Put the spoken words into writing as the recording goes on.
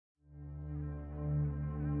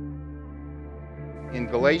in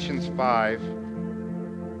Galatians 5,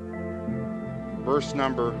 verse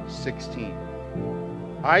number 16.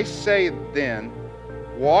 I say then,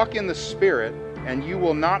 walk in the Spirit, and you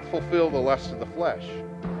will not fulfill the lust of the flesh.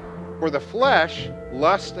 For the flesh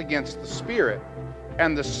lusts against the Spirit,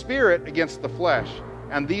 and the Spirit against the flesh.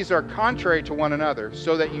 And these are contrary to one another,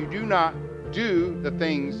 so that you do not do the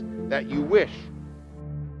things that you wish.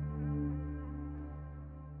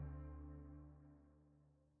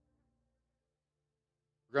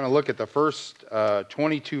 We're going to look at the first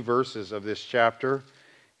 22 verses of this chapter.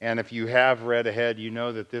 And if you have read ahead, you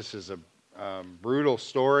know that this is a brutal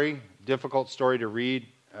story, difficult story to read,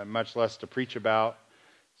 much less to preach about.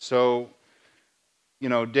 So, you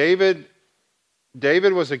know, David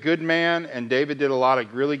was a good man, and David did a lot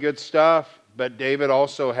of really good stuff, but David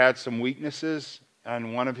also had some weaknesses,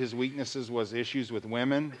 and one of his weaknesses was issues with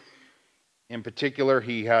women. In particular,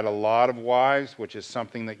 he had a lot of wives, which is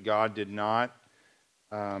something that God did not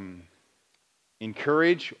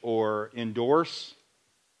encourage or endorse.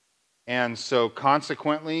 And so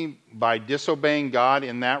consequently, by disobeying God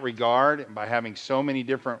in that regard, and by having so many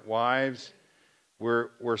different wives,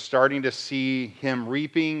 we're starting to see him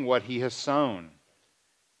reaping what he has sown.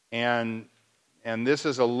 And this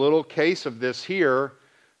is a little case of this here,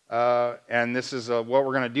 and this is what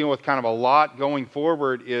we're going to deal with kind of a lot going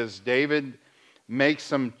forward, is David makes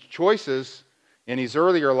some choices in his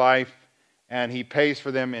earlier life, and he pays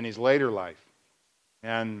for them in his later life.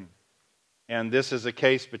 And this is a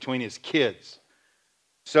case between his kids.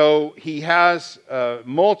 So he has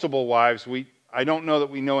multiple wives. I don't know that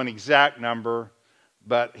we know an exact number,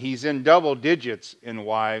 but he's in double digits in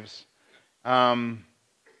wives. And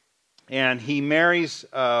he marries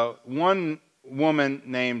one woman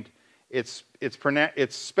named, it's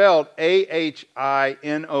spelled Ahinoa.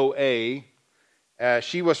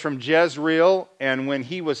 She was from Jezreel, and when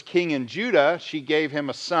he was king in Judah, she gave him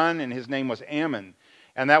a son, and his name was Ammon.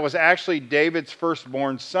 And that was actually David's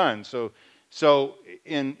firstborn son. So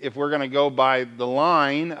if we're going to go by the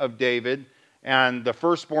line of David, and the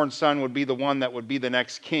firstborn son would be the one that would be the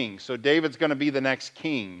next king. So David's going to be the next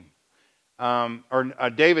king.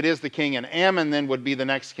 David is the king, and Ammon then would be the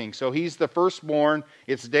next king. So he's the firstborn.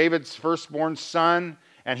 It's David's firstborn son,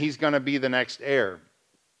 and he's going to be the next heir.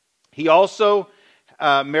 He also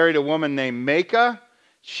married a woman named Maacah.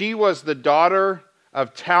 She was the daughter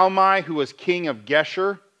of Talmai, who was king of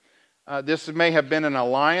Geshur. This may have been an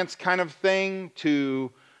alliance kind of thing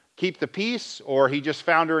to keep the peace, or he just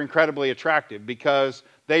found her incredibly attractive because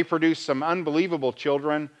they produced some unbelievable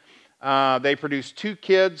children. They produced 2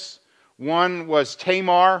 kids. One was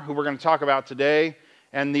Tamar, who we're going to talk about today,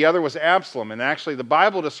 and the other was Absalom. And actually, the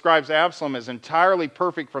Bible describes Absalom as entirely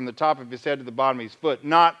perfect from the top of his head to the bottom of his foot.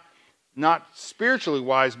 Not spiritually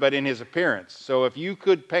wise, but in his appearance. So if you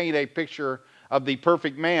could paint a picture of the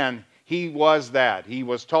perfect man, he was that. He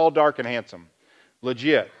was tall, dark, and handsome.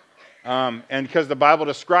 Legit. And because the Bible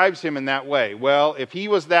describes him in that way. Well, if he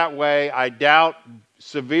was that way, I doubt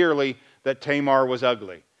severely that Tamar was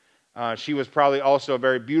ugly. She was probably also a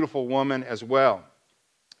very beautiful woman as well.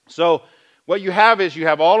 So what you have is you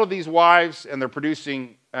have all of these wives, and they're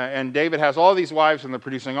producing, and David has all of these wives, and they're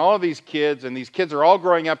producing all of these kids, and these kids are all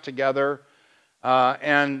growing up together,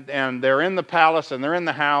 and they're in the palace, and they're in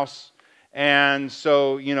the house. And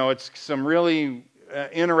so, you know, it's some really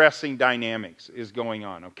interesting dynamics is going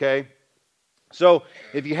on, okay? So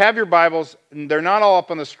if you have your Bibles, they're not all up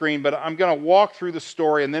on the screen, but I'm going to walk through the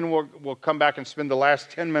story, and then we'll come back and spend the last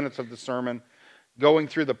 10 minutes of the sermon going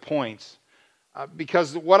through the points.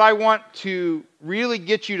 Because what I want to really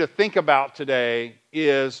get you to think about today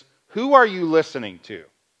is, who are you listening to?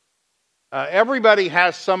 Everybody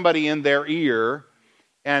has somebody in their ear,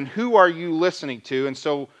 and who are you listening to? And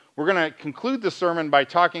so we're going to conclude the sermon by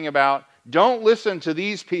talking about, don't listen to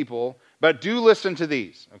these people, but do listen to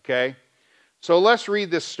these, okay? So let's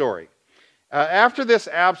read this story. After this,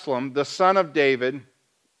 Absalom, the son of David,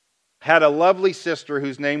 had a lovely sister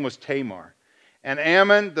whose name was Tamar. And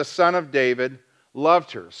Ammon, the son of David,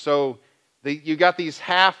 loved her. So you got these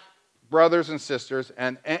half brothers and sisters,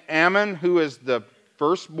 and Ammon, who is the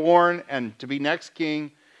firstborn and to be next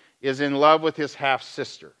king, is in love with his half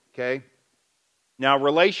sister, okay? Now,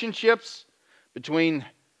 relationships between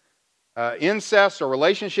incest or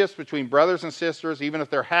relationships between brothers and sisters, even if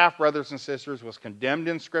they're half brothers and sisters, was condemned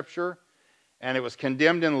in Scripture. And it was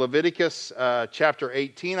condemned in Leviticus chapter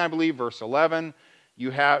 18, I believe, verse 11.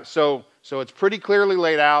 So it's pretty clearly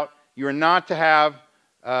laid out. You're not to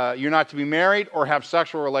be married or have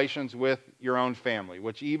sexual relations with your own family,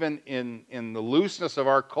 which even in the looseness of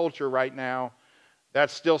our culture right now,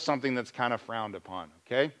 that's still something that's kind of frowned upon,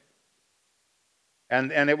 okay?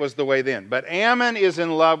 And it was the way then. But Ammon is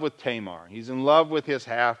in love with Tamar. He's in love with his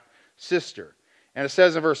half-sister. And it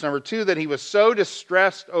says in verse number 2 that he was so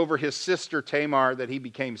distressed over his sister Tamar that he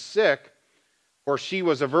became sick, for she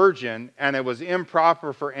was a virgin, and it was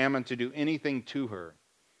improper for Ammon to do anything to her.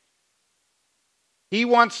 He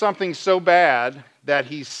wants something so bad that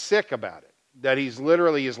he's sick about it, that he's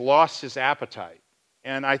lost his appetite.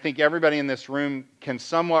 And I think everybody in this room can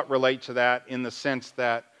somewhat relate to that in the sense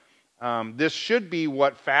that this should be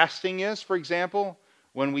what fasting is, for example.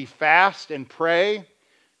 When we fast and pray,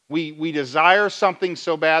 we desire something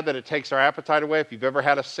so bad that it takes our appetite away. If you've ever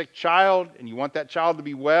had a sick child and you want that child to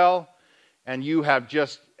be well, and you have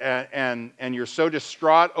just, and you're so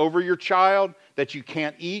distraught over your child that you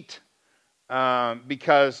can't eat,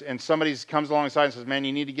 and somebody comes alongside and says, man,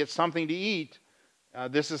 you need to get something to eat.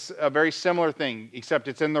 This is a very similar thing, except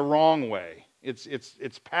it's in the wrong way.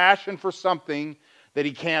 It's passion for something that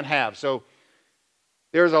he can't have. So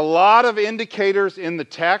there's a lot of indicators in the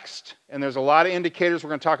text, and there's a lot of indicators we're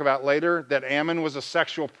going to talk about later, that Ammon was a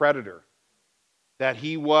sexual predator, that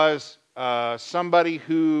he was somebody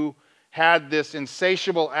who had this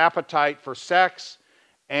insatiable appetite for sex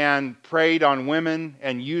and preyed on women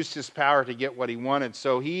and used his power to get what he wanted.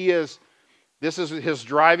 So this is his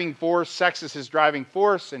driving force. Sex is his driving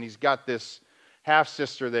force, and he's got this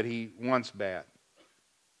half-sister that he wants bad.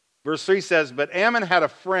 Verse 3 says, but Ammon had a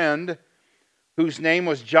friend whose name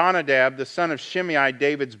was Jonadab, the son of Shimei,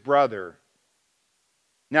 David's brother.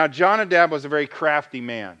 Now Jonadab was a very crafty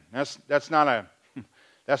man. That's not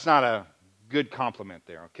a good compliment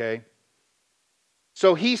there, okay?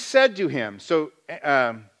 So he said to him,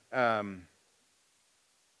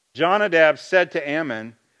 Jonadab said to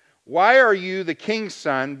Ammon, why are you, the king's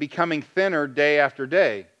son, becoming thinner day after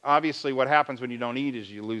day? Obviously, what happens when you don't eat is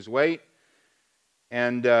you lose weight.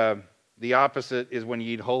 And the opposite is when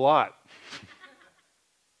you eat a whole lot.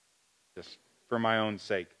 Just for my own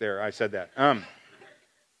sake. There, I said that.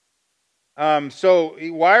 So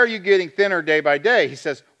why are you getting thinner day by day? He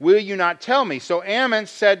says, will you not tell me? So Ammon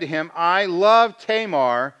said to him, I love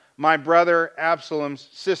Tamar, my brother Absalom's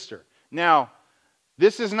sister. Now,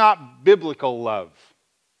 this is not biblical love.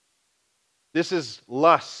 This is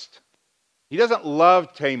lust. He doesn't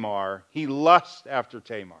love Tamar. He lusts after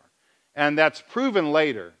Tamar. And that's proven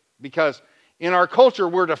later, because in our culture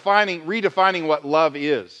we're redefining what love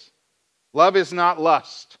is. Love is not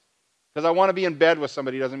lust. Because I want to be in bed with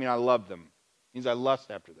somebody doesn't mean I love them. It means I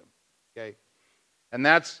lust after them. Okay? And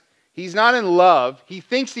he's not in love. He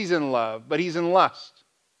thinks he's in love, but he's in lust.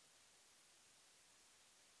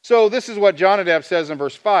 So this is what Jonadab says in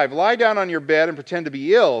verse 5. Lie down on your bed and pretend to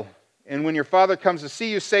be ill. And when your father comes to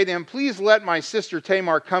see you, say to him, please let my sister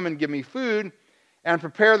Tamar come and give me food, and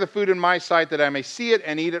prepare the food in my sight that I may see it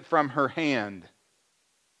and eat it from her hand.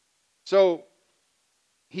 So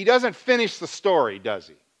he doesn't finish the story, does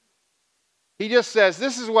he? He just says,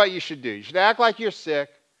 this is what you should do. You should act like you're sick,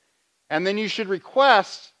 and then you should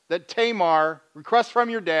request from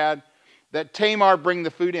your dad that Tamar bring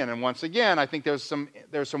the food in. And once again, I think there's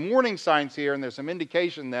some warning signs here, and there's some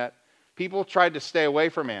indication that people tried to stay away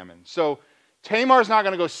from Ammon. So Tamar's not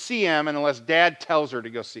going to go see Ammon unless dad tells her to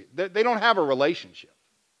go see. They don't have a relationship.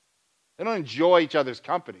 They don't enjoy each other's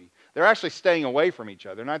company. They're actually staying away from each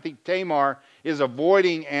other. And I think Tamar is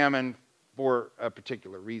avoiding Ammon for a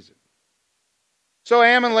particular reason. So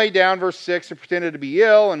Ammon lay down, verse 6, and pretended to be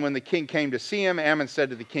ill. And when the king came to see him, Ammon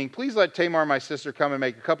said to the king, please let Tamar, my sister, come and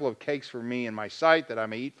make a couple of cakes for me in my sight that I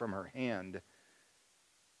may eat from her hand.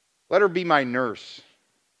 Let her be my nurse.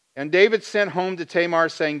 And David sent home to Tamar,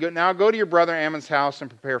 saying, now go to your brother Ammon's house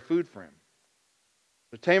and prepare food for him.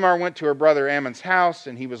 So Tamar went to her brother Ammon's house,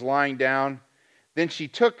 and he was lying down. Then she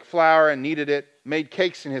took flour and kneaded it, made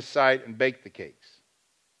cakes in his sight, and baked the cakes.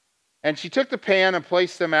 And she took the pan and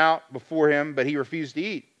placed them out before him, but he refused to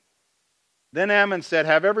eat. Then Ammon said,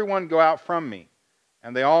 have everyone go out from me.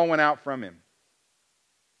 And they all went out from him.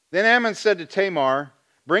 Then Ammon said to Tamar,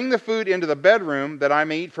 bring the food into the bedroom that I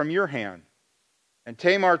may eat from your hand. And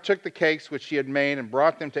Tamar took the cakes which she had made and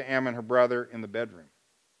brought them to Ammon, her brother, in the bedroom.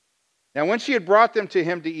 Now when she had brought them to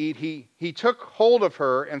him to eat, he took hold of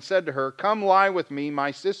her and said to her, come lie with me, my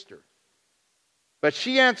sister. But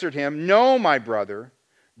she answered him, no, my brother,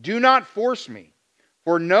 do not force me,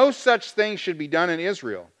 for no such thing should be done in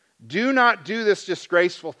Israel. Do not do this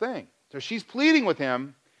disgraceful thing. So she's pleading with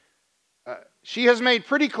him. She has made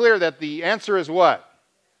pretty clear that the answer is what?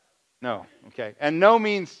 No. Okay. And no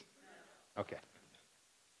means, okay.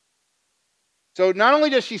 So not only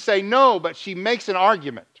does she say no, but she makes an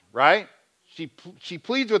argument, right? She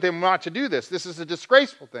pleads with him not to do this. This is a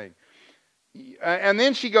disgraceful thing. And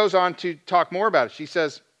then she goes on to talk more about it. She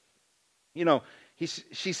says,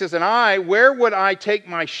 she says, where would I take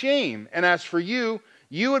my shame? And as for you,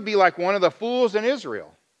 you would be like one of the fools in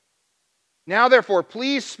Israel. Now, therefore,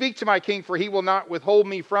 please speak to my king, for he will not withhold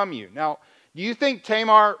me from you. Now, do you think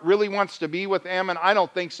Tamar really wants to be with Ammon? I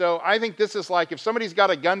don't think so. I think this is like if somebody's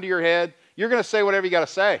got a gun to your head, you're going to say whatever you got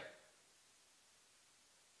to say.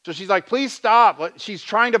 So she's like, please stop. She's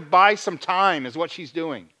trying to buy some time is what she's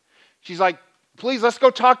doing. She's like, please, let's go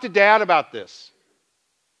talk to Dad about this.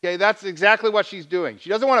 Okay, that's exactly what she's doing. She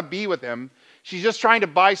doesn't want to be with him. She's just trying to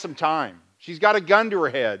buy some time. She's got a gun to her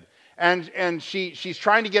head. And she's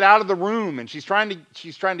trying to get out of the room, and she's trying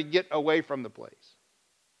to get away from the place.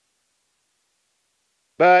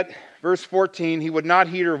 But, verse 14, he would not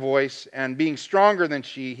heed her voice, and being stronger than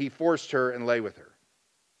she, he forced her and lay with her.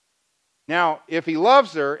 Now, if he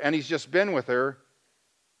loves her and he's just been with her,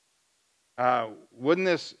 wouldn't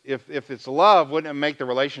this, if it's love, wouldn't it make the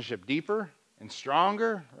relationship deeper and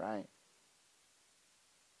stronger, right?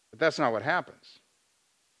 But that's not what happens.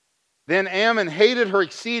 Then Ammon hated her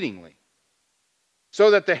exceedingly,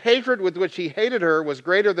 so that the hatred with which he hated her was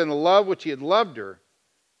greater than the love which he had loved her.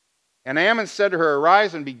 And Ammon said to her,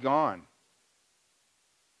 arise and be gone.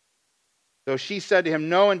 So she said to him,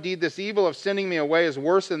 no, indeed, this evil of sending me away is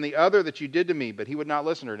worse than the other that you did to me. But he would not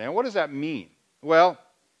listen to her. Now, what does that mean? Well,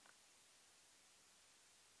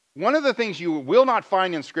 one of the things you will not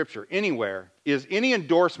find in Scripture anywhere is any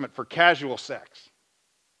endorsement for casual sex.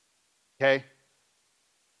 Okay?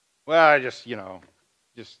 Well, just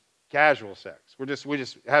casual sex. We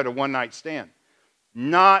just had a one-night stand.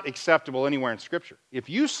 Not acceptable anywhere in Scripture. If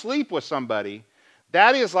you sleep with somebody,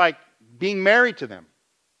 that is like being married to them.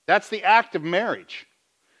 That's the act of marriage.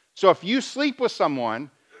 So if you sleep with someone,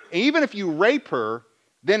 even if you rape her,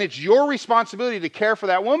 then it's your responsibility to care for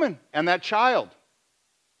that woman and that child.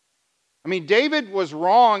 I mean, David was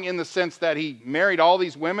wrong in the sense that he married all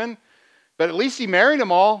these women, but at least he married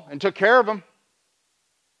them all and took care of them.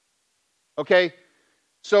 Okay?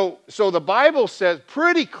 So the Bible says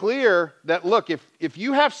pretty clear that, look, if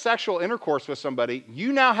you have sexual intercourse with somebody,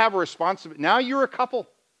 you now have a responsibility. Now you're a couple.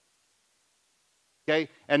 Okay?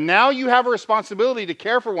 And now you have a responsibility to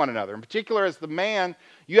care for one another. In particular, as the man,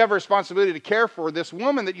 you have a responsibility to care for this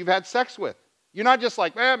woman that you've had sex with. You're not just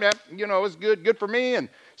like, man, it was good for me, and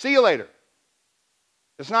see you later.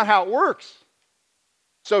 That's not how it works.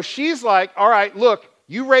 So she's like, all right, look,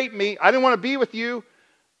 you raped me. I didn't want to be with you.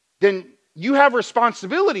 Then you have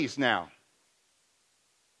responsibilities now.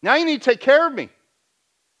 Now you need to take care of me.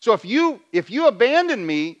 So if you abandon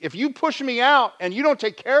me, if you push me out and you don't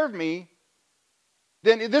take care of me,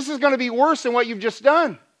 then this is going to be worse than what you've just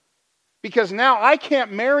done. Because now I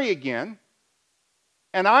can't marry again,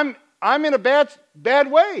 and I'm in a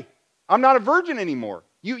bad way. I'm not a virgin anymore.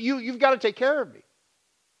 You've got to take care of me.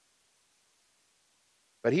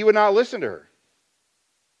 But he would not listen to her.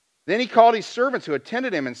 Then he called his servants who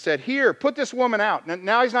attended him and said, here, put this woman out.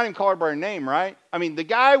 Now he's not even calling her by her name, right? I mean, the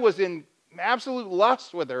guy was in absolute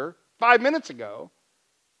lust with her 5 minutes ago.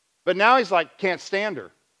 But now he's like, can't stand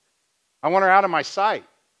her. I want her out of my sight.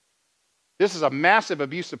 This is a massive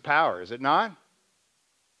abuse of power, is it not?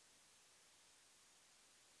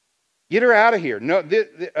 Get her out of here. No,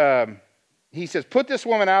 he says, put this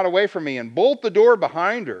woman out away from me and bolt the door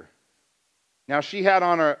behind her. Now she had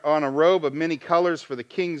on a robe of many colors, for the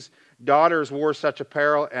king's daughters wore such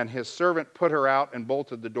apparel, and his servant put her out and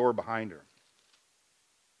bolted the door behind her.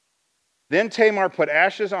 Then Tamar put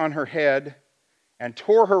ashes on her head and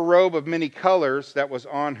tore her robe of many colors that was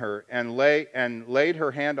on her, and laid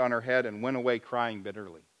her hand on her head and went away crying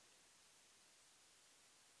bitterly.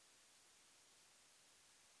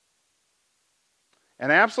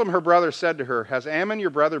 And Absalom, her brother, said to her, has Ammon, your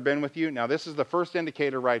brother, been with you? Now this is the first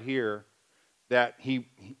indicator right here that he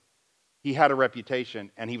had a reputation,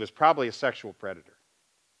 and he was probably a sexual predator.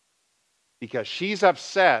 Because she's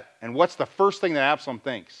upset, and what's the first thing that Absalom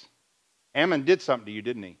thinks? Ammon did something to you,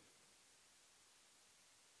 didn't he?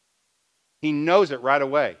 He knows it right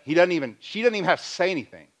away. She doesn't even have to say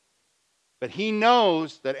anything. But he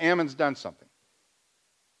knows that Ammon's done something.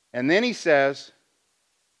 And then he says,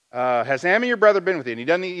 has Ammon, your brother, been with you? And he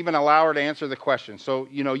doesn't even allow her to answer the question. So,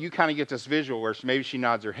 you kind of get this visual where maybe she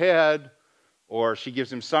nods her head, or she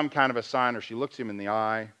gives him some kind of a sign, or she looks him in the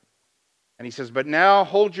eye. And he says, but now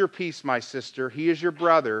hold your peace, my sister. He is your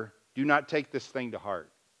brother. Do not take this thing to heart.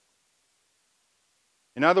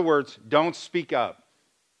 In other words, don't speak up.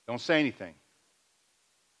 Don't say anything.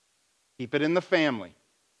 Keep it in the family.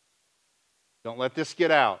 Don't let this get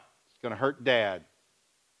out. It's going to hurt Dad.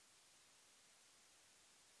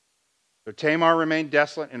 So Tamar remained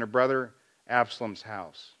desolate in her brother Absalom's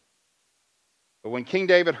house. But when King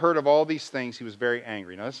David heard of all these things, he was very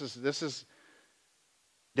angry. Now this is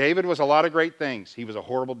David was a lot of great things. He was a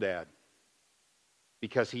horrible dad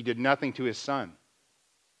because he did nothing to his son.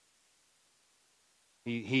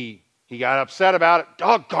 He got upset about it.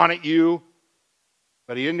 Doggone it, you.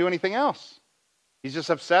 But he didn't do anything else. He's just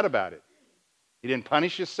upset about it. He didn't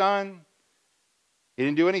punish his son. He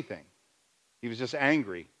didn't do anything. He was just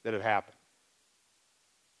angry that it happened.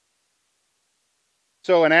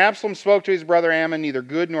 So, and Absalom spoke to his brother Ammon, neither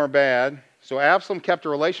good nor bad. So Absalom kept a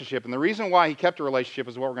relationship. And the reason why he kept a relationship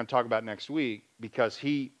is what we're going to talk about next week, because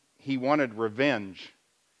he wanted revenge.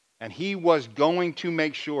 And he was going to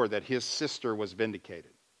make sure that his sister was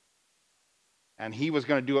vindicated. And he was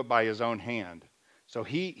going to do it by his own hand. So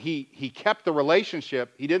he kept the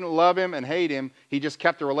relationship. He didn't love him and hate him. He just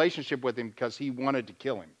kept the relationship with him because he wanted to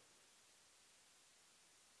kill him.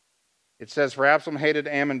 It says, for Absalom hated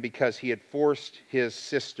Ammon because he had forced his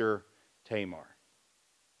sister Tamar.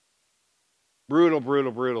 Brutal,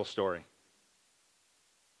 brutal, brutal story.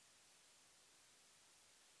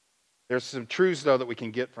 There's some truths, though, that we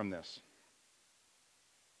can get from this.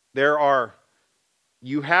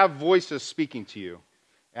 You have voices speaking to you,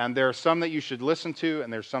 and there are some that you should listen to,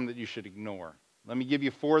 and there's some that you should ignore. Let me give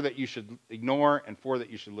you 4 that you should ignore and 4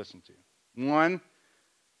 that you should listen to. 1,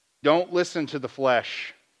 don't listen to the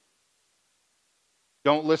flesh.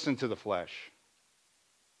 Don't listen to the flesh.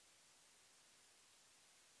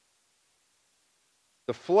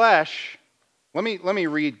 The flesh, let me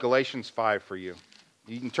read Galatians 5 for you.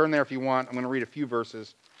 You can turn there if you want. I'm going to read a few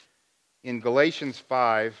verses. In Galatians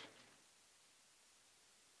 5,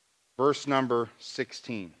 verse number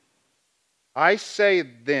 16. I say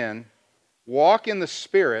then, walk in the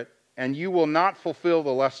Spirit, and you will not fulfill the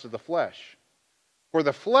lust of the flesh. For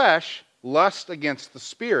the flesh lusts against the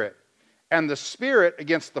Spirit, and the Spirit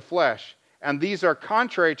against the flesh. And these are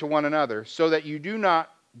contrary to one another, so that you do not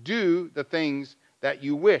do the things that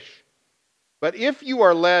you wish. But if you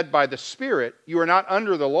are led by the Spirit, you are not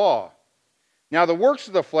under the law. Now the works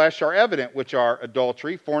of the flesh are evident, which are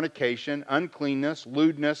adultery, fornication, uncleanness,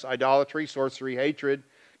 lewdness, idolatry, sorcery, hatred,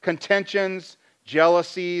 contentions,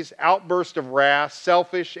 jealousies, outbursts of wrath,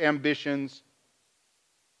 selfish ambitions,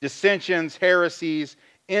 dissensions, heresies,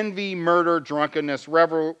 envy, murder, drunkenness,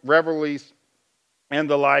 revelries, and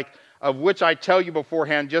the like, of which I tell you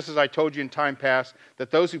beforehand, just as I told you in time past, that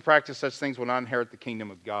those who practice such things will not inherit the kingdom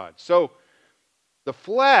of God. So the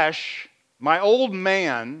flesh, my old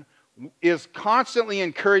man, is constantly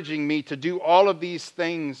encouraging me to do all of these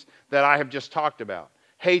things that I have just talked about.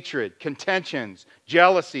 Hatred, contentions,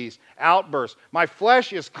 jealousies, outbursts. My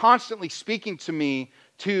flesh is constantly speaking to me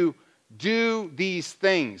to do these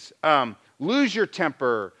things. Lose your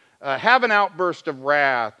temper, have an outburst of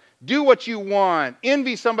wrath, do what you want,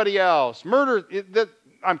 envy somebody else, murder.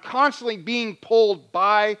 I'm constantly being pulled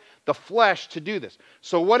by the flesh to do this.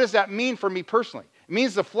 So what does that mean for me personally? It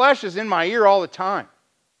means the flesh is in my ear all the time.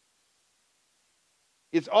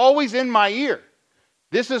 It's always in my ear.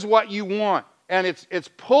 This is what you want. And it's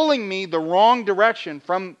pulling me the wrong direction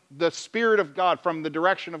from the Spirit of God, from the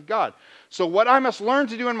direction of God. So what I must learn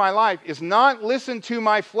to do in my life is not listen to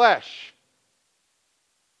my flesh.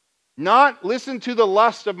 Not listen to the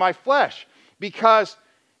lust of my flesh. Because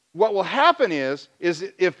what will happen is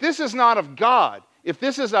if this is not of God, if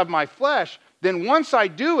this is of my flesh, then once I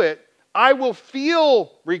do it, I will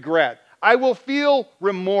feel regret. I will feel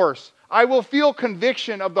remorse. I will feel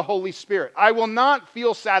conviction of the Holy Spirit. I will not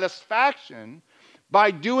feel satisfaction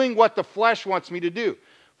by doing what the flesh wants me to do.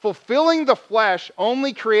 Fulfilling the flesh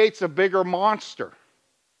only creates a bigger monster.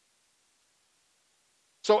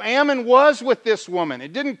 So Ammon was with this woman.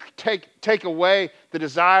 It didn't take away the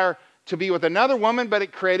desire to be with another woman, but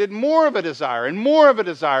it created more of a desire and more of a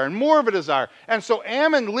desire and more of a desire. And so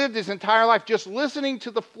Ammon lived his entire life just listening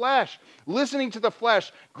to the flesh,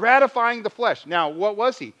 gratifying the flesh. Now, what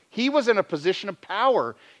was he? He was in a position of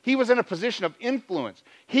power. He was in a position of influence.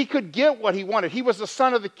 He could get what he wanted. He was the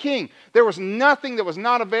son of the king. There was nothing that was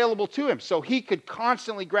not available to him, so he could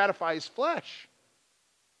constantly gratify his flesh.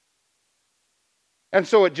 And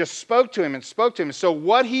so it just spoke to him and spoke to him. So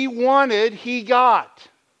what he wanted, he got.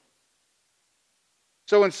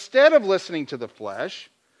 So instead of listening to the flesh,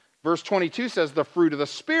 verse 22 says, the fruit of the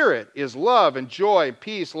Spirit is love and joy,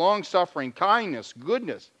 peace, long-suffering, kindness,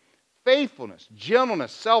 goodness, faithfulness,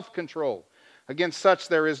 gentleness, self-control. Against such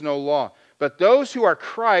there is no law. But those who are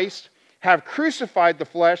Christ have crucified the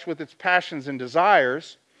flesh with its passions and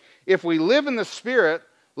desires. If we live in the Spirit,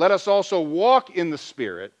 let us also walk in the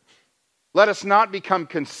Spirit. Let us not become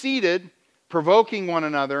conceited, provoking one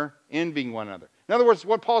another, envying one another. In other words,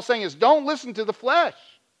 what Paul's saying is don't listen to the flesh,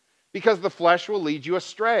 because the flesh will lead you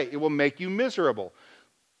astray. It will make you miserable.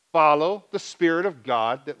 Follow the Spirit of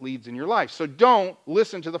God that leads in your life. So don't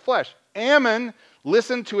listen to the flesh. Ammon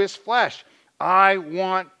listened to his flesh. I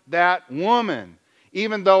want that woman,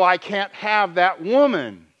 even though I can't have that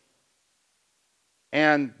woman.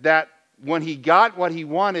 And that when he got what he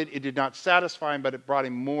wanted, it did not satisfy him, but it brought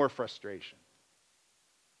him more frustration.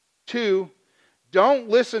 2, don't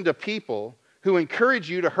listen to people who encourage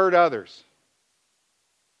you to hurt others.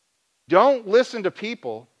 Don't listen to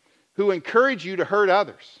people who encourage you to hurt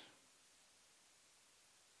others.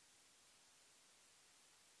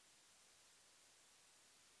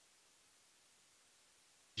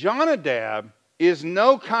 Jonadab is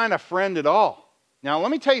no kind of friend at all. Now, let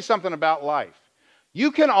me tell you something about life.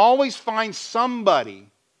 You can always find somebody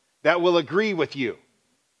that will agree with you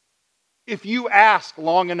if you ask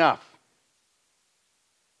long enough.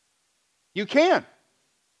 You can.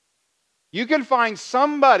 You can find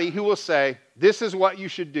somebody who will say, this is what you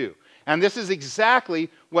should do. And this is exactly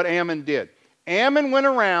what Ammon did. Ammon went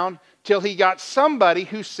around till he got somebody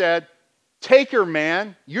who said, take her,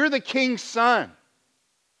 man. You're the king's son.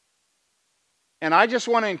 And I just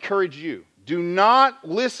want to encourage you, do not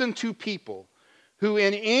listen to people who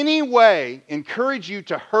in any way encourage you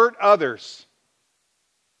to hurt others.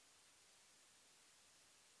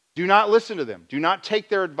 Do not listen to them. Do not take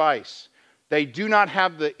their advice. They do not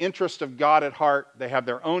have the interest of God at heart. They have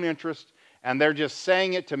their own interest, and they're just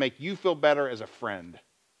saying it to make you feel better as a friend.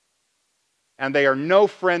 And they are no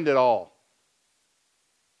friend at all.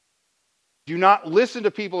 Do not listen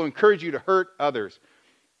to people who encourage you to hurt others.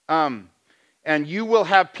 And you will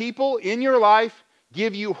have people in your life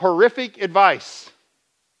give you horrific advice.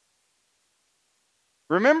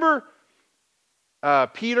 Remember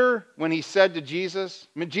Peter when he said to Jesus,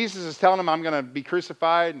 Jesus is telling him, I'm going to be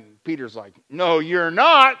crucified. And Peter's like, no, you're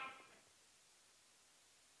not.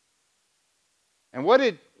 And what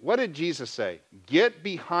did Jesus say? Get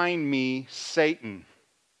behind me, Satan.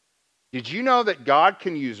 Did you know that God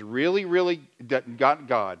can use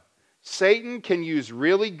Satan can use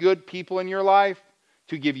really good people in your life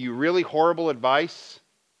to give you really horrible advice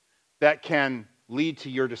that can lead to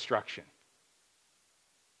your destruction?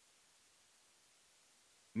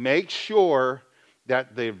 Make sure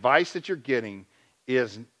that the advice that you're getting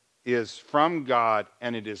is from God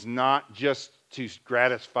and it is not just to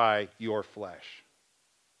gratify your flesh.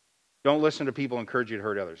 Don't listen to people who encourage you to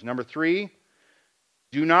hurt others. Number 3,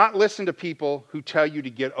 do not listen to people who tell you to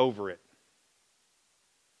get over it.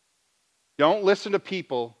 Don't listen to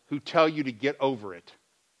people who tell you to get over it.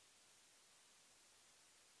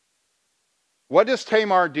 What does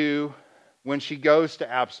Tamar do when she goes to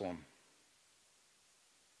Absalom?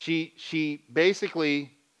 She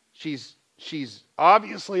basically, she's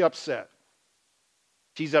obviously upset.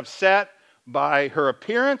 She's upset by her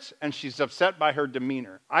appearance and she's upset by her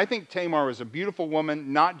demeanor. I think Tamar was a beautiful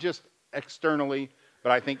woman, not just externally,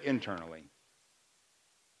 but I think internally.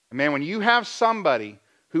 And man, when you have somebody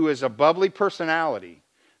who is a bubbly personality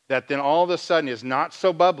that then all of a sudden is not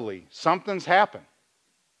so bubbly, something's happened.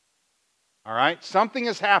 All right? Something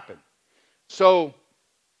has happened. So,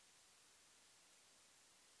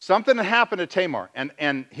 something had happened to Tamar.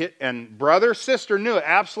 And brother, sister knew it.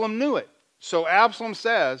 Absalom knew it. So Absalom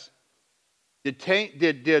says, did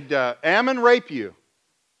Ammon rape you?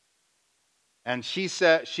 And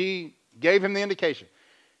she gave him the indication.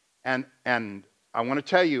 And I want to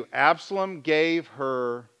tell you, Absalom gave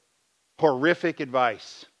her horrific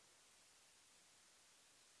advice.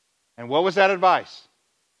 And what was that advice?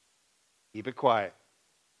 Keep it quiet.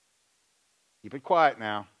 Keep it quiet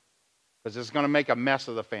now, because it's going to make a mess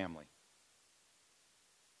of the family.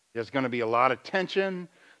 There's going to be a lot of tension.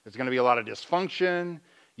 There's going to be a lot of dysfunction.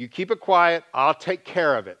 You keep it quiet. I'll take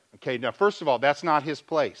care of it. Okay, now first of all, that's not his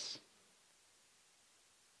place.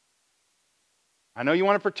 I know you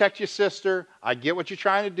want to protect your sister. I get what you're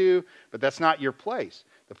trying to do, but that's not your place.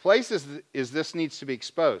 The place is this needs to be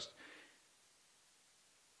exposed.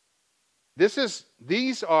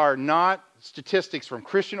 These are not statistics from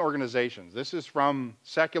Christian organizations. This is from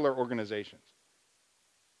secular organizations.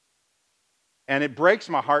 And it breaks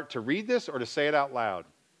my heart to read this or to say it out loud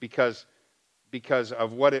because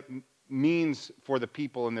of what it means for the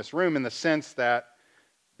people in this room, in the sense that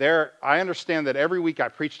I understand that every week I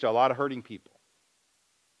preach to a lot of hurting people.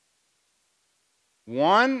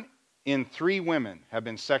 1 in 3 women have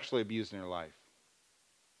been sexually abused in their life.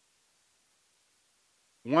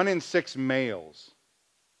 1 in 6 males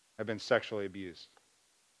have been sexually abused.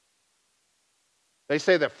 They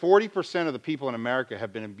say that 40% of the people in America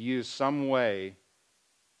have been abused some way,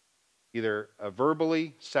 either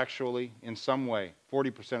verbally, sexually, in some way.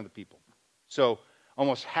 40% of the people. So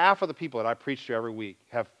almost half of the people that I preach to every week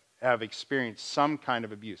have have experienced some kind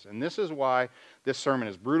of abuse. And this is why this sermon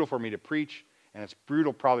is brutal for me to preach, and it's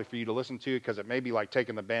brutal probably for you to listen to, because it may be like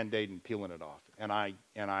taking the Band-Aid and peeling it off.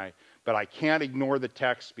 But I can't ignore the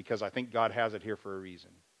text because I think God has it here for a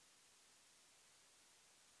reason.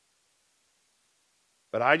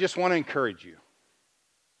 But I just want to encourage you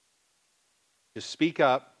to speak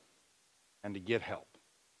up and to get help.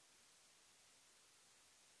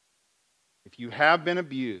 If you have been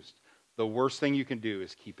abused, the worst thing you can do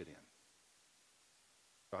is keep it in.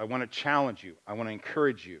 So I want to challenge you. I want to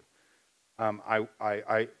encourage you. I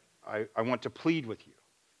want to plead with you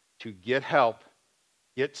to get help,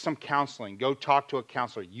 get some counseling, go talk to a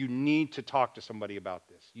counselor. You need to talk to somebody about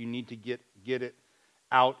this. You need to get it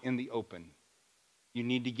out in the open. You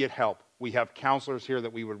need to get help. We have counselors here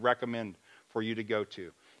that we would recommend for you to go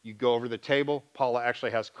to. You go over the table. Paula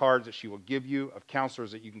actually has cards that she will give you of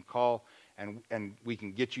counselors that you can call, and we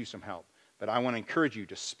can get you some help. But I want to encourage you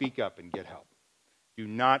to speak up and get help. Do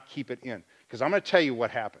not keep it in. Because I'm going to tell you what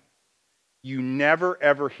happened. You never,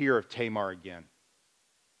 ever hear of Tamar again.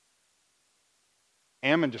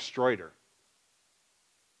 Ammon destroyed her.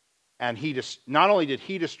 And not only did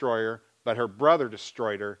he destroy her, but her brother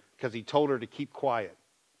destroyed her because he told her to keep quiet.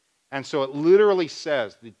 And so it literally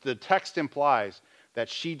says, the text implies that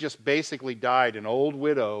she just basically died an old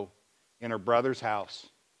widow in her brother's house.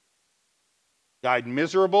 Died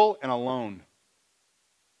miserable and alone.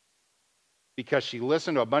 Because she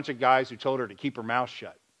listened to a bunch of guys who told her to keep her mouth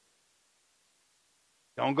shut.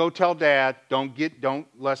 Don't go tell Dad.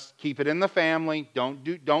 Let's keep it in the family. Don't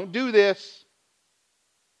do this.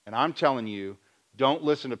 And I'm telling you, don't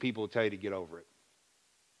listen to people who tell you to get over it.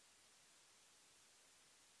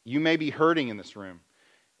 You may be hurting in this room,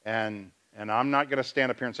 and I'm not going to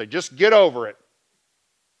stand up here and say, just get over it.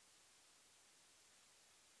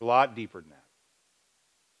 A lot deeper than that.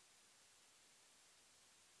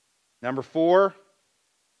 Number 4,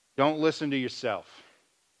 don't listen to yourself.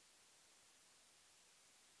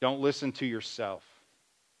 Don't listen to yourself.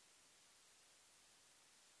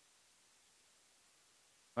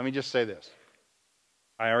 Let me just say this.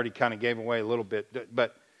 I already kind of gave away a little bit,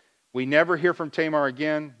 but we never hear from Tamar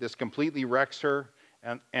again. This completely wrecks her,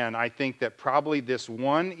 and I think that probably this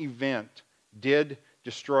one event did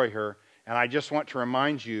destroy her, and I just want to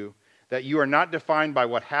remind you that you are not defined by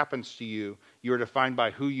what happens to you. You are defined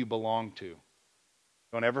by who you belong to.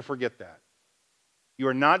 Don't ever forget that. You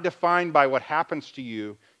are not defined by what happens to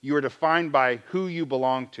you. You are defined by who you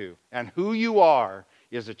belong to. And who you are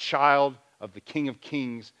is a child of the King of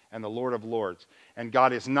Kings and the Lord of Lords. And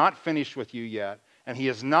God is not finished with you yet. And He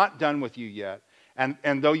is not done with you yet.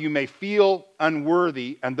 And though you may feel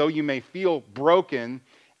unworthy, and though you may feel broken,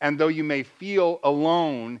 and though you may feel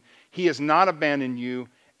alone, He has not abandoned you.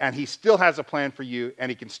 And He still has a plan for you, and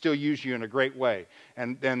He can still use you in a great way.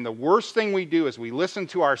 And then the worst thing we do is we listen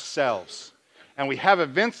to ourselves. And we have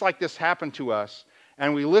events like this happen to us,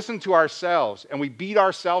 and we listen to ourselves, and we beat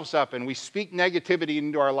ourselves up, and we speak negativity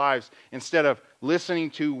into our lives instead of listening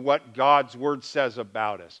to what God's Word says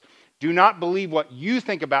about us. Do not believe what you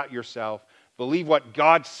think about yourself. Believe what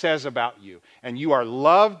God says about you. And you are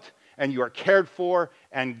loved, and you are cared for,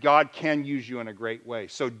 and God can use you in a great way.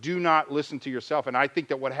 So do not listen to yourself. And I think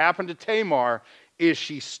that what happened to Tamar is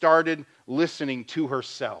she started listening to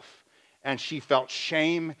herself. And she felt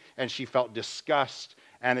shame, and she felt disgust,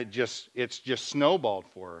 and it's just snowballed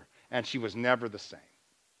for her, and she was never the same.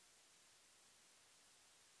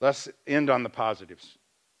 Let's end on the positives.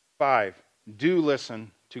 5, do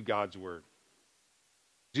listen to God's Word.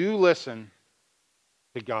 Do listen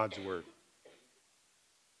to God's Word.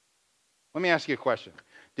 Let me ask you a question.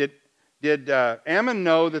 Did Ammon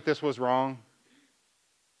know that this was wrong?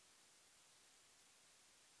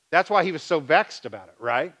 That's why he was so vexed about it,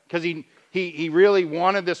 right? Because he really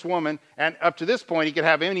wanted this woman, and up to this point, he could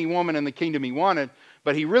have any woman in the kingdom he wanted,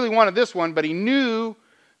 but he really wanted this one, but he knew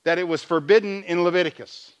that it was forbidden in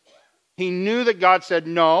Leviticus. He knew that God said,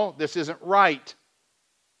 no, this isn't right.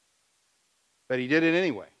 But he did it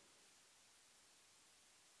anyway.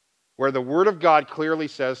 Where the Word of God clearly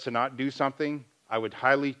says to not do something, I would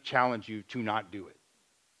highly challenge you to not do it.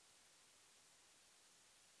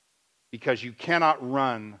 Because you cannot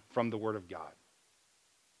run from the Word of God.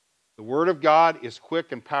 The Word of God is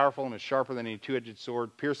quick and powerful and is sharper than any two-edged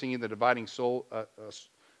sword, piercing even the dividing soul.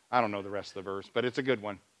 I don't know the rest of the verse, but it's a good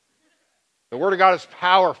one. The Word of God is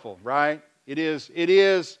powerful, right? It is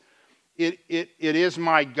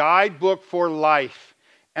my guidebook for life.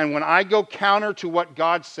 And when I go counter to what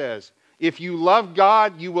God says, if you love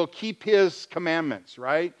God, you will keep His commandments,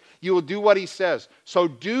 right? You will do what He says. So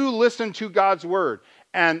do listen to God's Word.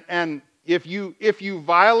 And if you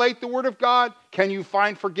violate the word of God, can you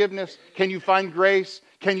find forgiveness? Can you find grace?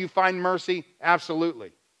 Can you find mercy?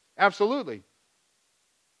 Absolutely. Absolutely.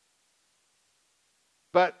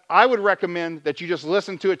 But I would recommend that you just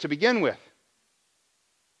listen to it to begin with.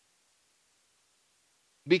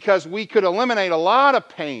 Because we could eliminate a lot of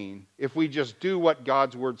pain if we just do what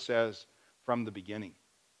God's word says from the beginning.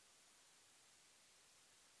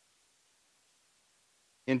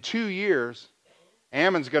 In 2 years,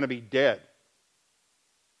 Ammon's going to be dead.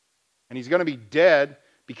 And he's going to be dead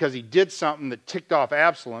because he did something that ticked off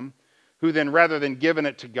Absalom, who then, rather than giving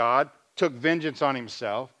it to God, took vengeance on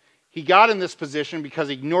himself. He got in this position because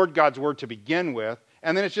he ignored God's word to begin with.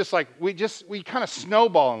 And then it's just like we kind of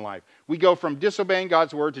snowball in life. We go from disobeying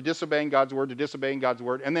God's word to disobeying God's word to disobeying God's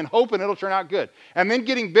word, and then hoping it'll turn out good. And then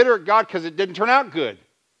getting bitter at God because it didn't turn out good.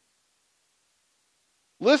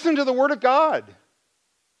 Listen to the word of God.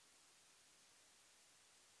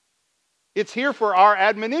 It's here for our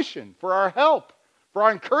admonition, for our help, for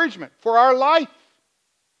our encouragement, for our life.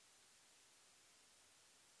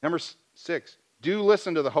 Number 6, do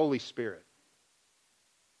listen to the Holy Spirit.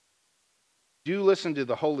 Do listen to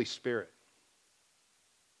the Holy Spirit.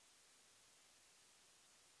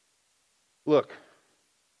 Look,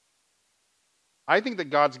 I think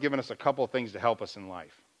that God's given us a couple of things to help us in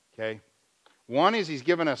life, okay? One is he's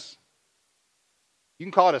given us, you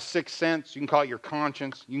can call it a sixth sense, you can call it your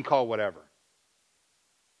conscience, you can call it whatever.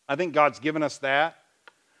 I think God's given us that,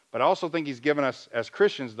 but I also think he's given us, as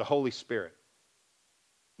Christians, the Holy Spirit.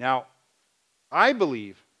 Now, I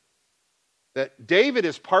believe that David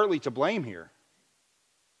is partly to blame here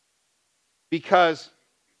because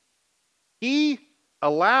he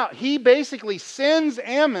basically sends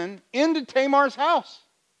Ammon into Tamar's house.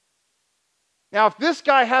 Now, if this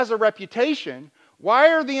guy has a reputation,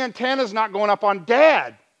 why are the antennas not going up on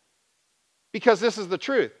Dad? Because this is the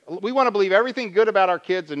truth. We want to believe everything good about our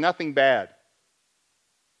kids and nothing bad.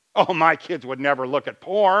 Oh, my kids would never look at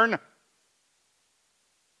porn.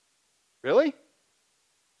 Really?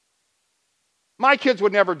 My kids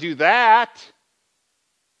would never do that.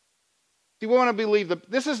 See, we want to believe that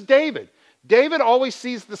this is David. David always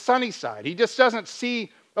sees the sunny side. He just doesn't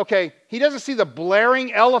see, he doesn't see the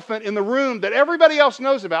blaring elephant in the room that everybody else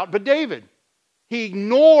knows about, but David. He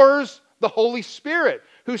ignores the Holy Spirit,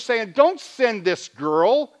 who's saying, don't send this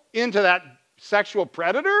girl into that sexual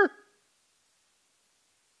predator.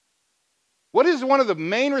 What is one of the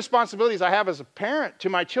main responsibilities I have as a parent to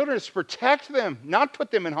my children is to protect them, not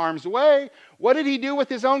put them in harm's way. What did he do with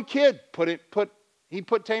his own kid? He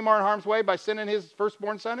put Tamar in harm's way by sending his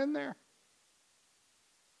firstborn son in there.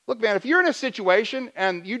 Look, man, if you're in a situation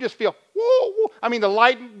and you just feel, whoa, I mean, the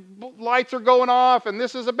lights are going off and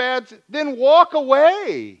this is a bad, then walk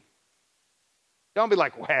away. Don't be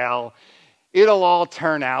like, well, it'll all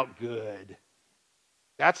turn out good.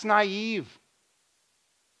 That's naive.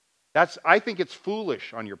 I think it's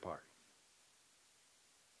foolish on your part.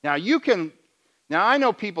 Now I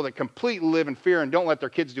know people that completely live in fear and don't let their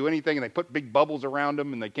kids do anything, and they put big bubbles around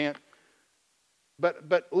them and they can't.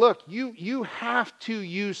 But look, you have to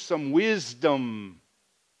use some wisdom.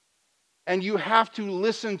 And you have to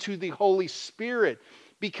listen to the Holy Spirit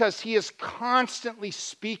because he is constantly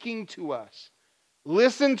speaking to us.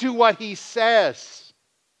 Listen to what he says.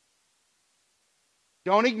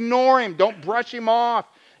 Don't ignore him. Don't brush him off.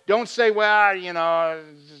 Don't say, well,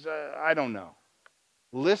 I don't know.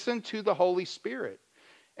 Listen to the Holy Spirit.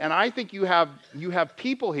 And I think you have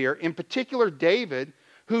people here, in particular David,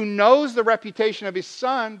 who knows the reputation of his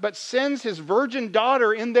son, but sends his virgin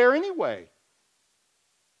daughter in there anyway.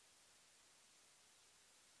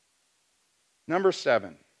 Number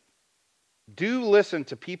 7, do listen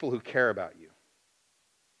to people who care about you.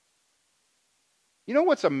 You know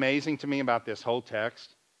what's amazing to me about this whole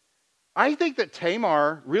text? I think that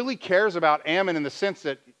Tamar really cares about Ammon in the sense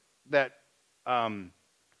that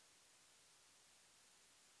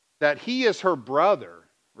he is her brother,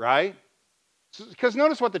 right? Because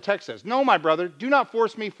notice what the text says. No, my brother, do not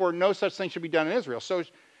force me, for no such thing should be done in Israel. So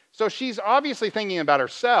she's obviously thinking about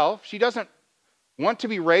herself. She doesn't want to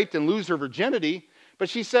be raped and lose her virginity, but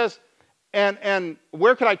she says, and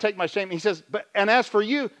where could I take my shame? He says, and as for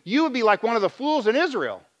you, you would be like one of the fools in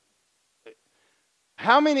Israel.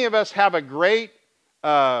 How many of us have a great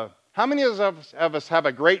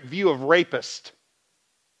view of rapist?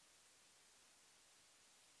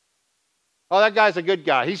 Oh, that guy's a good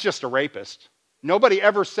guy. He's just a rapist. Nobody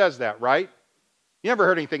ever says that, right? You never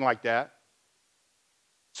heard anything like that.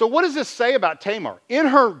 So what does this say about Tamar? In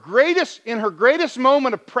her greatest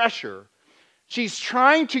moment of pressure, she's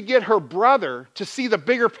trying to get her brother to see the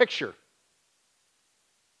bigger picture.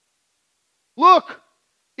 Look,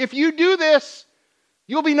 if you do this,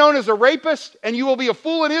 you'll be known as a rapist and you will be a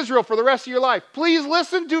fool in Israel for the rest of your life. Please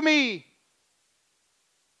listen to me.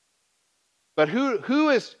 But who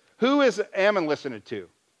is Ammon listening to?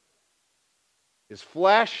 His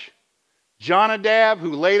flesh. Jonadab,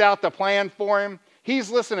 who laid out the plan for him. He's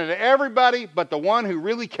listening to everybody but the one who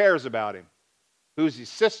really cares about him, who's his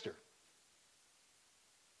sister.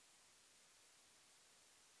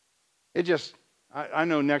 It just, I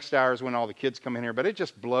know next hour is when all the kids come in here, but it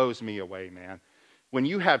just blows me away, man. When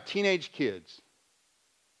you have teenage kids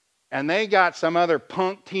and they got some other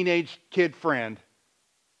punk teenage kid friend,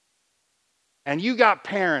 and you got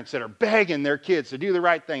parents that are begging their kids to do the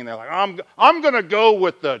right thing. And they're like, I'm going to go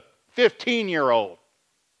with the 15-year-old.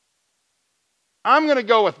 I'm going to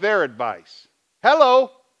go with their advice.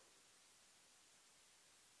 Hello.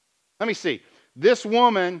 Let me see. This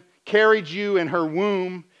woman carried you in her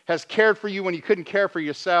womb, has cared for you when you couldn't care for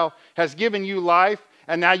yourself, has given you life,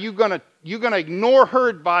 and now you're going to ignore her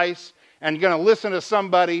advice and you're going to listen to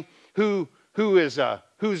somebody who's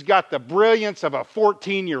got the brilliance of a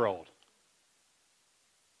 14-year-old.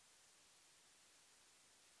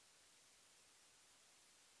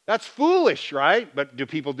 That's foolish, right? But do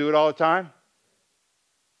people do it all the time?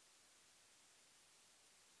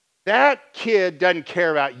 That kid doesn't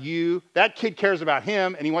care about you. That kid cares about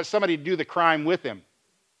him, and he wants somebody to do the crime with him.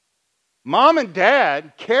 Mom and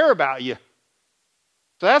dad care about you.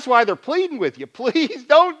 So that's why they're pleading with you. Please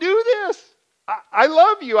don't do this. I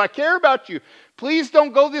love you. I care about you. Please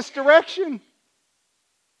don't go this direction.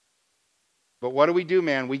 But what do,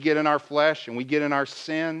 man? We get in our flesh and we get in our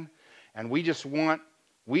sin, and we just want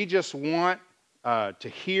to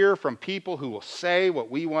hear from people who will say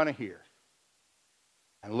what we want to hear.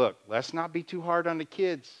 And look, let's not be too hard on the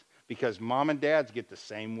kids, because mom and dads get the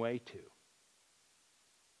same way too.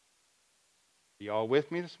 Are you all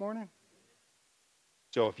with me this morning?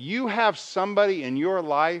 So if you have somebody in your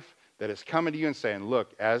life that is coming to you and saying,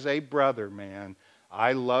 look, as a brother, man,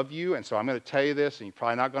 I love you, and so I'm going to tell you this, and you're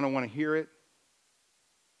probably not going to want to hear it,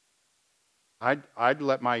 I'd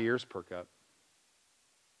let my ears perk up.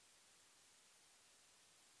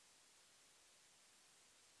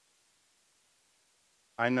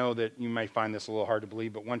 I know that you may find this a little hard to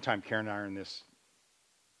believe, but one time Karen and I are in this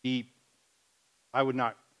deep, I would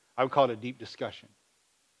call it a deep discussion.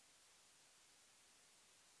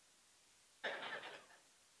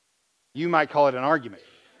 You might call it an argument.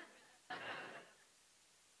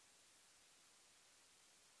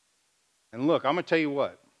 And look, I'm going to tell you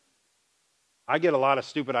what. I get a lot of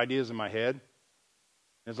stupid ideas in my head.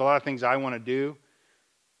 There's a lot of things I want to do.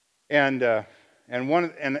 And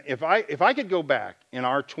if I could go back in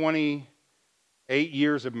our 28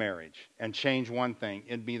 years of marriage and change one thing,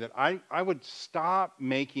 it'd be that I would stop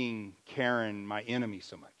making Karen my enemy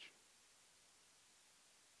so much.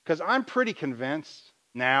 Because I'm pretty convinced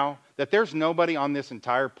now that there's nobody on this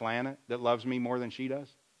entire planet that loves me more than she does.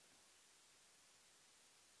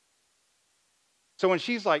 So when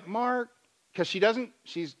she's like, Mark, because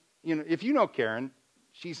she's, if you know Karen,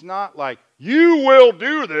 she's not like, you will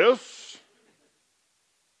do this.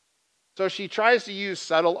 So she tries to use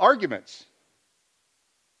subtle arguments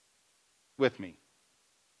with me.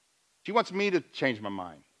 She wants me to change my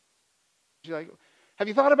mind. She's like, have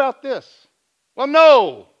you thought about this? Well,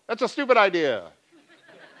 no, that's a stupid idea.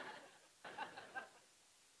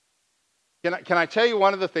 Can I tell you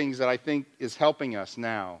one of the things that I think is helping us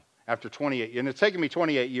now after 28, and it's taken me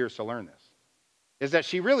 28 years to learn this, is that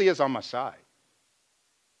she really is on my side.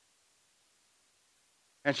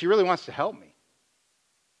 And she really wants to help me.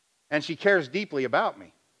 And she cares deeply about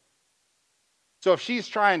me. So if she's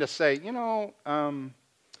trying to say, I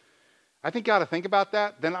think you ought to think about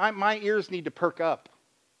that, then my ears need to perk up.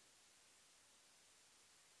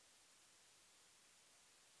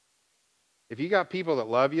 If you got people that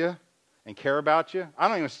love you and care about you, I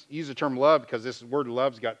don't even use the term love because this word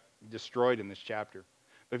love's got destroyed in this chapter.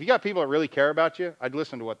 But if you got people that really care about you, I'd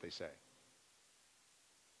listen to what they say.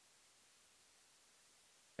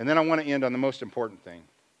 And then I want to end on the most important thing.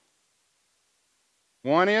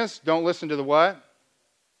 One is, don't listen to the what?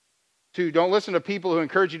 2, don't listen to people who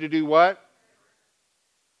encourage you to do what?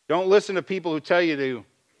 Don't listen to people who tell you to.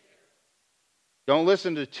 Don't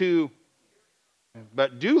listen to 2,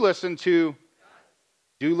 but do listen to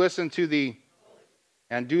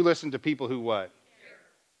people who what?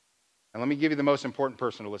 And let me give you the most important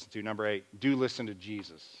person to listen to, number 8. Do listen to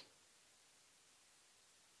Jesus.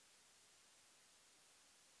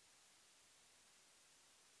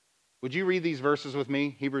 Would you read these verses with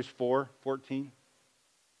me? Hebrews 4:14.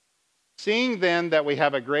 Seeing then that we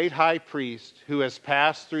have a great high priest who has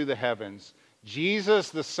passed through the heavens, Jesus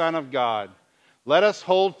the Son of God, let us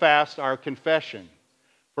hold fast our confession.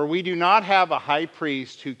 For we do not have a high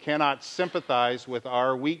priest who cannot sympathize with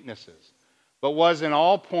our weaknesses, but was in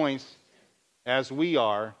all points as we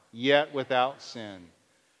are, yet without sin.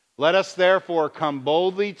 Let us therefore come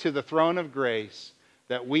boldly to the throne of grace,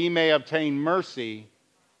 that we may obtain mercy.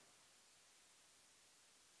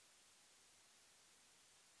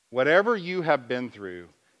 Whatever you have been through,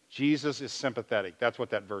 Jesus is sympathetic. That's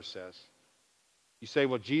what that verse says. You say,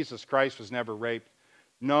 well, Jesus Christ was never raped.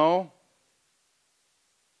 No,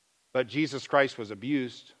 but Jesus Christ was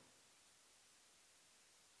abused.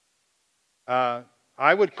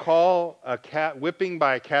 I would call whipping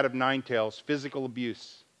by a cat of nine tails physical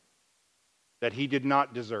abuse that he did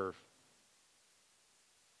not deserve.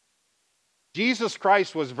 Jesus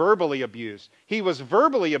Christ was verbally abused. He was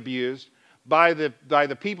verbally abused by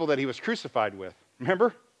the people that he was crucified with.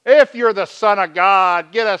 Remember? If you're the Son of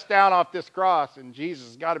God, get us down off this cross. And Jesus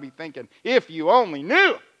has got to be thinking, if you only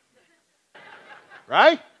knew.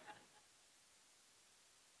 Right?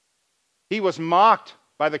 He was mocked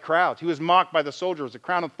by the crowds. He was mocked by the soldiers. A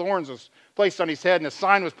crown of thorns was placed on his head, and a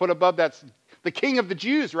sign was put above that, the King of the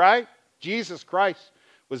Jews, right? Jesus Christ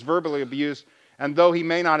was verbally abused. And though he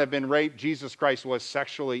may not have been raped, Jesus Christ was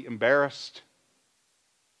sexually embarrassed.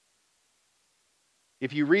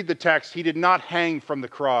 If you read the text, he did not hang from the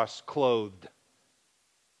cross clothed.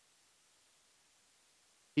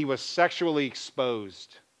 He was sexually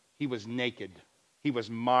exposed. He was naked. He was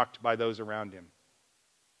mocked by those around him.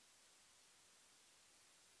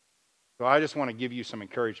 So I just want to give you some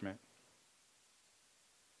encouragement.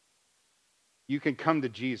 You can come to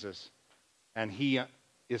Jesus, and he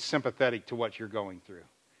is sympathetic to what you're going through.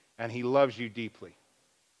 And he loves you deeply.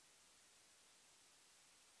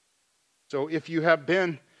 So if you have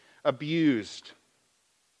been abused,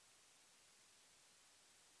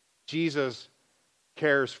 Jesus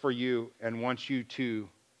cares for you and wants you to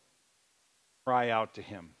cry out to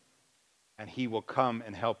him. And he will come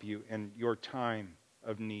and help you in your time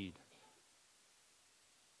of need.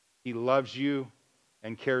 He loves you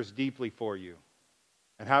and cares deeply for you.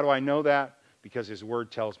 And how do I know that? Because his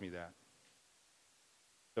word tells me that.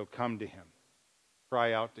 So come to him.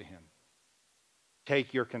 Cry out to him.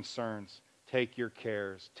 Take your concerns, take your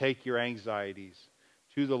cares, take your anxieties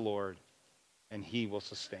to the Lord, and he will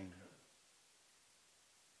sustain you.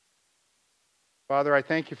 Father, I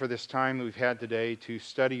thank you for this time that we've had today to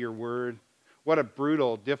study your word. What a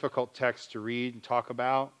brutal, difficult text to read and talk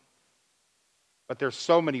about. But there's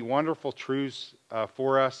so many wonderful truths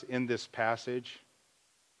for us in this passage.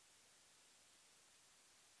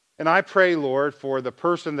 And I pray, Lord, for the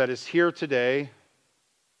person that is here today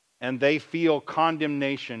and they feel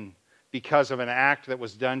condemnation because of an act that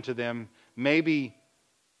was done to them maybe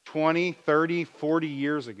 20, 30, 40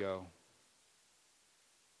 years ago.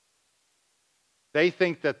 They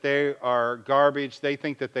think that they are garbage. They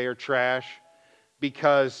think that they are trash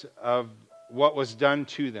because of what was done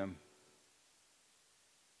to them.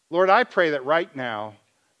 Lord, I pray that right now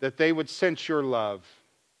that they would sense your love.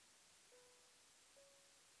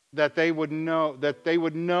 That they would know that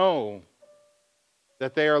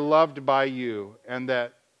they are loved by you and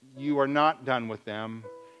that you are not done with them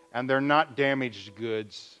and they're not damaged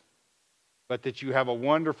goods, but that you have a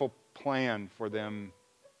wonderful plan for them.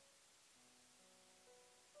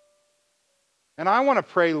 And I want to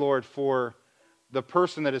pray, Lord, for the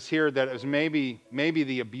person that is here that is maybe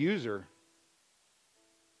the abuser.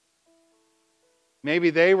 Maybe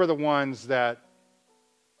they were the ones that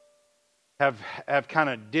have kind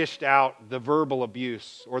of dished out the verbal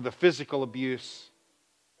abuse or the physical abuse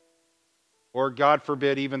or, God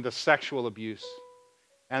forbid, even the sexual abuse.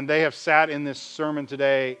 And they have sat in this sermon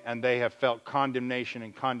today and they have felt condemnation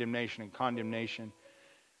and condemnation and condemnation.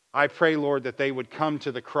 I pray, Lord, that they would come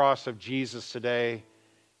to the cross of Jesus today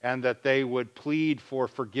and that they would plead for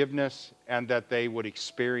forgiveness and that they would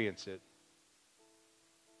experience it.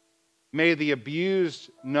 May the abused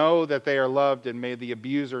know that they are loved, and may the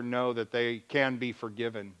abuser know that they can be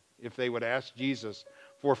forgiven if they would ask Jesus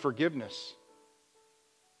for forgiveness.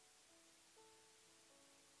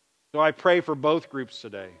 So I pray for both groups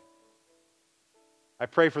today. I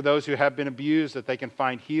pray for those who have been abused that they can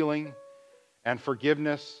find healing and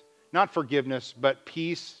forgiveness. Not forgiveness, but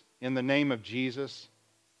peace in the name of Jesus.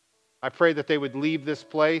 I pray that they would leave this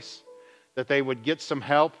place, that they would get some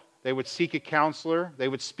help. They would seek a counselor. They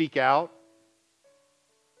would speak out.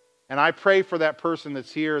 And I pray for that person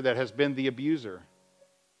that's here that has been the abuser,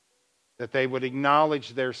 that they would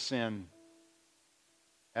acknowledge their sin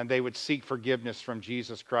and they would seek forgiveness from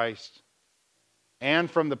Jesus Christ and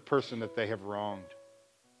from the person that they have wronged.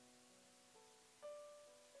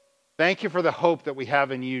 Thank you for the hope that we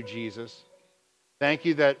have in you, Jesus. Thank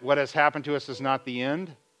you that what has happened to us is not the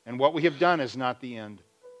end, and what we have done is not the end.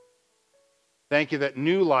 Thank you that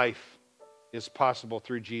new life is possible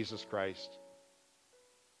through Jesus Christ.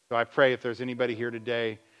 So I pray if there's anybody here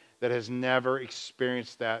today that has never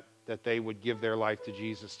experienced that they would give their life to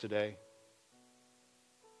Jesus today.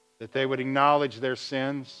 That they would acknowledge their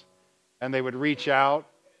sins and they would reach out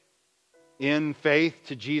in faith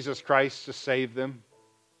to Jesus Christ to save them.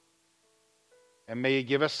 And may you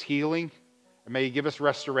give us healing, and may you give us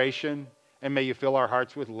restoration, and may you fill our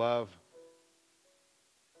hearts with love.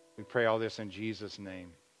 We pray all this in Jesus'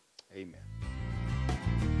 name. Amen.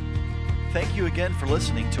 Thank you again for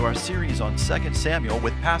listening to our series on 2 Samuel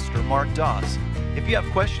with Pastor Mark Doss. If you have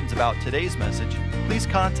questions about today's message, please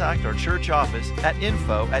contact our church office at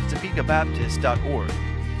info@topekabaptist.org.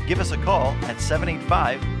 Give us a call at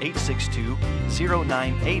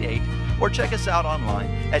 785-862-0988 or check us out online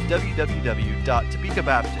at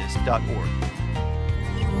www.topekabaptist.org.